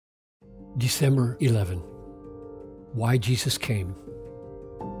December 11. Why Jesus Came.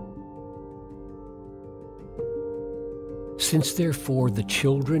 Since therefore the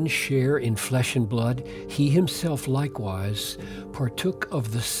children share in flesh and blood, he himself likewise partook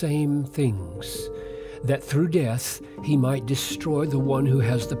of the same things, that through death he might destroy the one who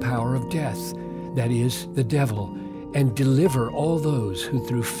has the power of death, that is, the devil, and deliver all those who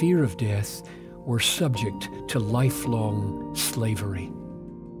through fear of death were subject to lifelong slavery.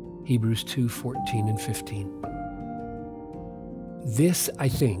 Hebrews 2:14 and 15. This, I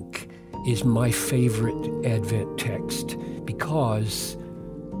think, is my favorite Advent text because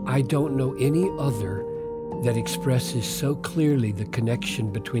I don't know any other that expresses so clearly the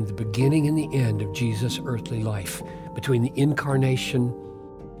connection between the beginning and the end of Jesus' earthly life, between the incarnation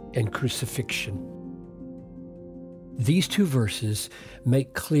and crucifixion. These two verses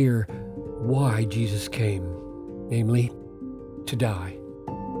make clear why Jesus came, namely, to die.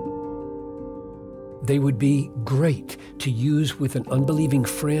 They would be great to use with an unbelieving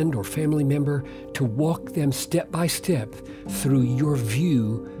friend or family member to walk them step by step through your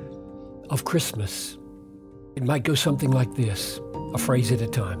view of Christmas. It might go something like this, a phrase at a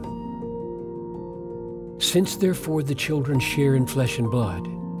time. Since therefore the children share in flesh and blood.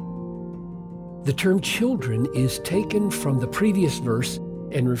 The term children is taken from the previous verse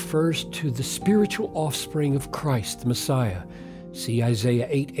and refers to the spiritual offspring of Christ, the Messiah. See Isaiah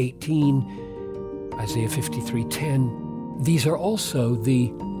 8:18. Isaiah 53:10. These are also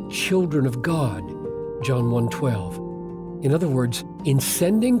the children of God, John 1:12. In other words, in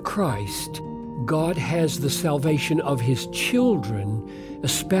sending Christ, God has the salvation of his children,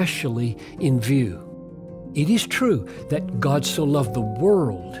 especially in view. It is true that God so loved the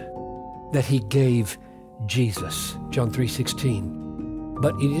world that he gave Jesus, John 3:16.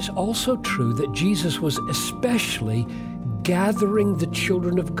 But it is also true that Jesus was especially gathering the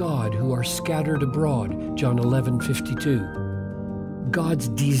children of God who are scattered abroad, John 11:52. God's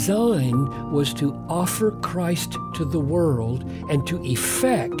design was to offer Christ to the world and to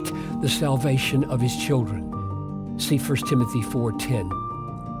effect the salvation of his children. See 1 Timothy 4:10.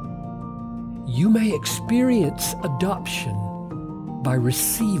 You may experience adoption by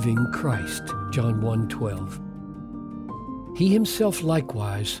receiving Christ, John 1:12. He himself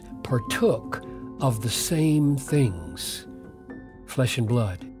likewise partook of the same things, flesh and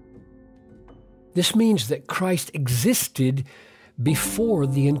blood. This means that Christ existed before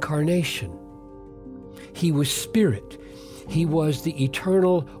the incarnation. He was spirit. He was the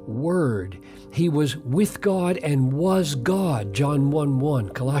eternal Word. He was with God and was God, John 1:1,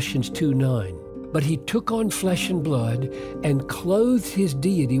 Colossians 2:9. But he took on flesh and blood and clothed his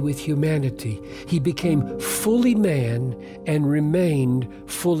deity with humanity. He became fully man and remained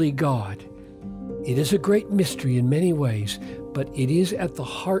fully God. It is a great mystery in many ways, but it is at the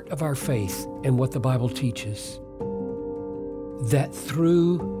heart of our faith and what the Bible teaches. That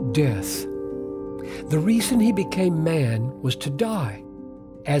through death, the reason he became man was to die.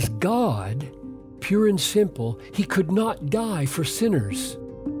 As God, pure and simple, he could not die for sinners.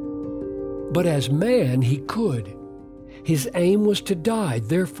 But as man, he could. His aim was to die,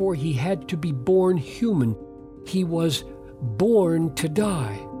 therefore he had to be born human. He was born to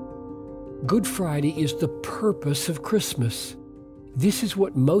die. Good Friday is the purpose of Christmas. This is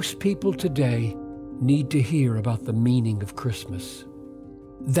what most people today need to hear about the meaning of Christmas.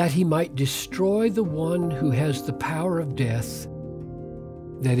 That he might destroy the one who has the power of death,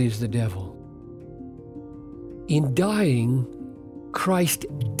 that is the devil. In dying, Christ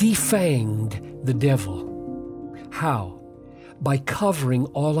de-fanged the devil. How? By covering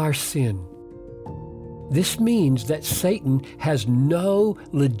all our sin. This means that Satan has no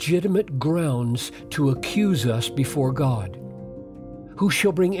legitimate grounds to accuse us before God. Who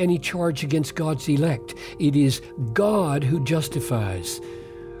shall bring any charge against God's elect? It is God who justifies.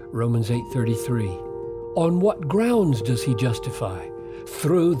 Romans 8:33. On what grounds does he justify?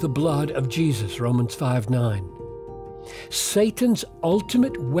 Through the blood of Jesus, Romans 5:9. Satan's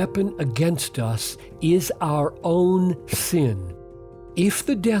ultimate weapon against us is our own sin. If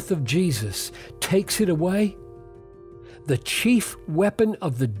the death of Jesus takes it away, the chief weapon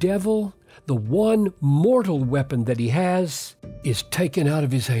of the devil, the one mortal weapon that he has, is taken out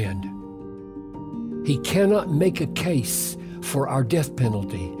of his hand. He cannot make a case for our death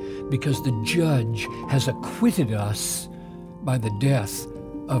penalty because the judge has acquitted us by the death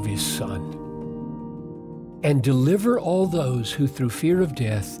of his Son. And deliver all those who through fear of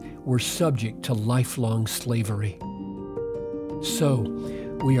death were subject to lifelong slavery. So,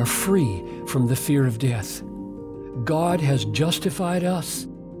 we are free from the fear of death. God has justified us.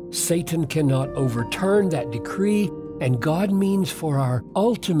 Satan cannot overturn that decree, And God means for our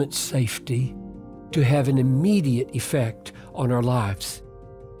ultimate safety to have an immediate effect on our lives.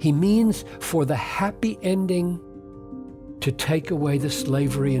 He means for the happy ending to take away the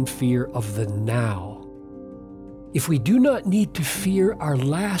slavery and fear of the now. If we do not need to fear our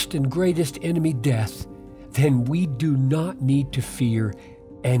last and greatest enemy, death, then we do not need to fear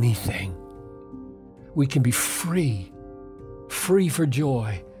anything. We can be free, free for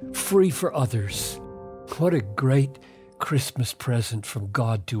joy, free for others. What a great Christmas present from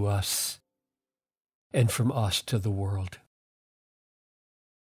God to us and from us to the world.